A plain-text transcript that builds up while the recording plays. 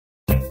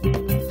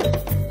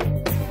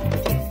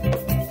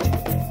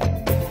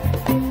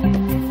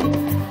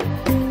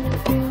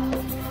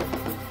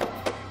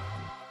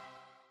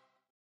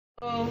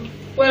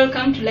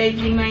welcome to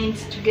Lively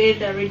Minds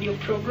Together radio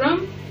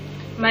program.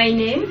 My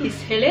name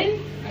is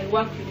Helen. I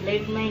work with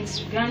Lively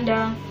Minds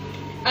Uganda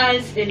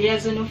as a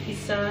liaison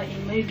officer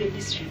in Mayuge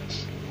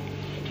district.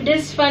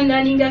 Today's fun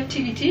learning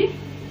activity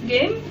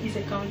game is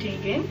a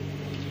counting game,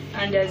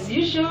 and as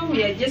usual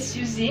we are just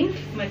using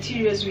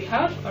materials we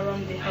have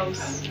around the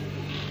house.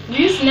 We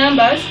use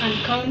numbers and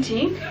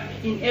counting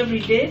in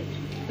everyday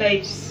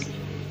lives,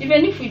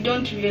 even if we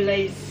don't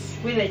realize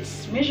whether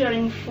it's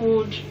measuring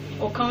food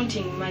or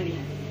counting money.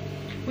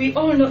 We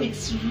all know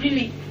it's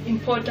really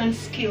important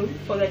skill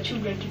for the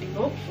children to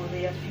develop for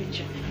their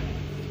future.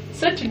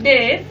 So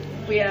today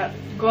we are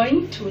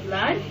going to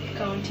learn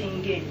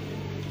counting game.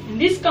 In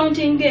this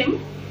counting game,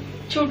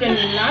 children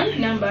will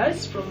learn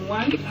numbers from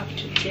 1 up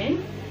to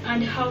 10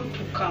 and how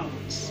to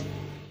count.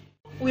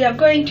 We are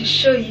going to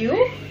show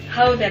you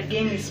how the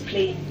game is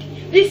played.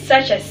 This is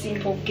such a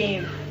simple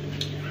game.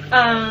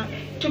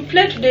 To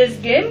play today's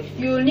game,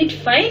 you will need to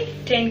find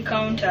 10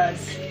 counters.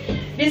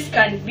 This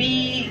can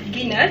be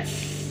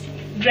peanuts,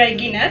 dry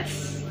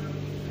peanuts,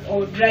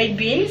 or dry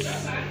beans,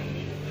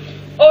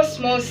 or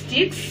small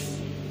sticks,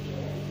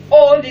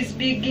 or these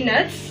big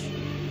peanuts,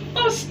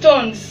 or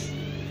stones,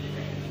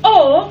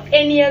 or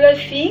any other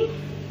thing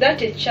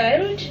that a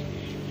child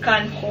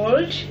can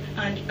hold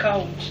and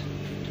count.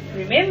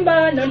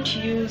 Remember not to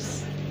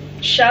use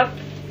sharp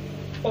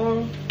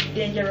or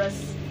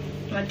dangerous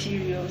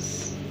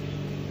materials.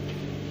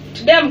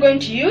 Today I'm going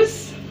to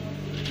use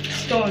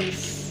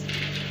stones.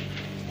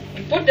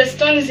 I put the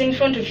stones in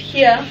front of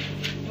here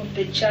of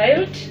the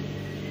child,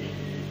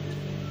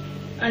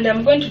 and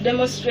I'm going to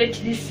demonstrate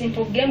this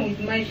simple game with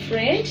my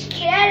friend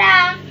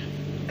Kiara.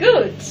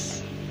 Good.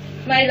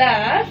 My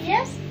love.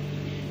 Yes.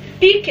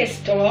 Pick a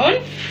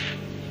stone,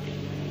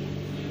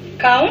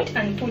 count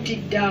and put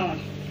it down.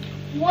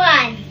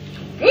 1.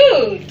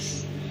 Good.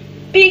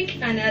 Pick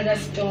another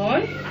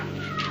stone,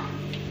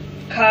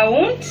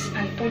 count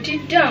and put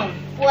it down.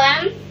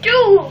 1,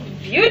 2.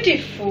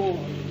 Beautiful.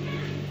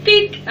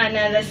 Pick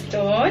another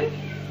stone,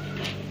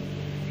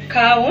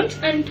 count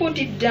and put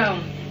it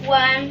down.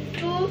 1,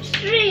 2,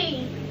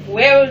 3.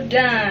 Well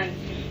done.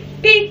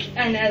 Pick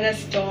another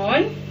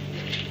stone,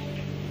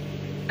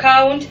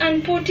 count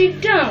and put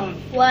it down.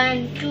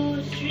 1,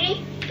 2,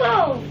 3,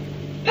 4.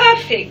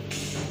 Perfect.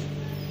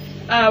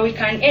 We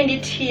can end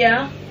it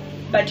here,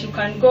 but you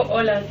can go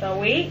all the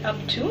way up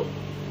to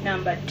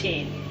number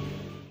 10.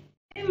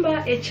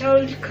 Remember, a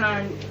child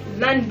can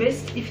learn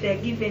best if they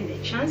are given the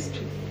chance to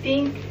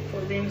think for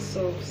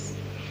themselves.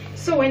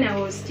 So when I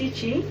was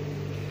teaching,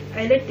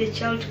 I let the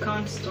child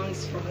count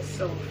stones for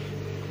herself.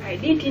 I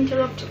didn't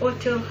interrupt or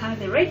tell her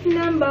the right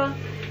number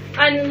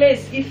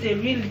unless if they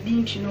really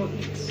didn't know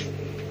it.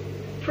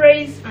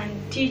 Praise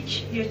and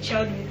teach your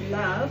child with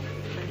love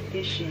and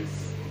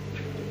patience.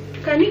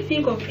 Can you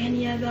think of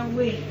any other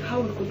way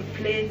how we could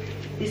play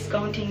this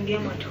counting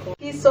game at home?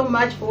 Thank you so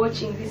much for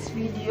watching this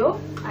video.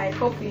 I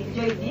hope you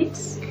enjoyed it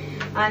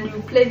and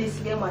you play this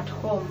game at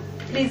home.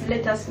 Please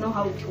let us know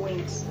how it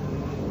went.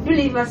 Do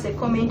leave us a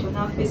comment on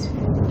our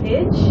Facebook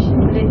page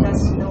to let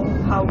us know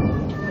how it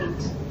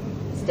went.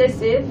 Stay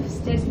safe,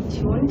 stay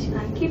tuned,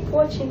 and keep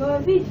watching our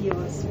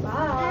videos.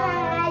 Bye.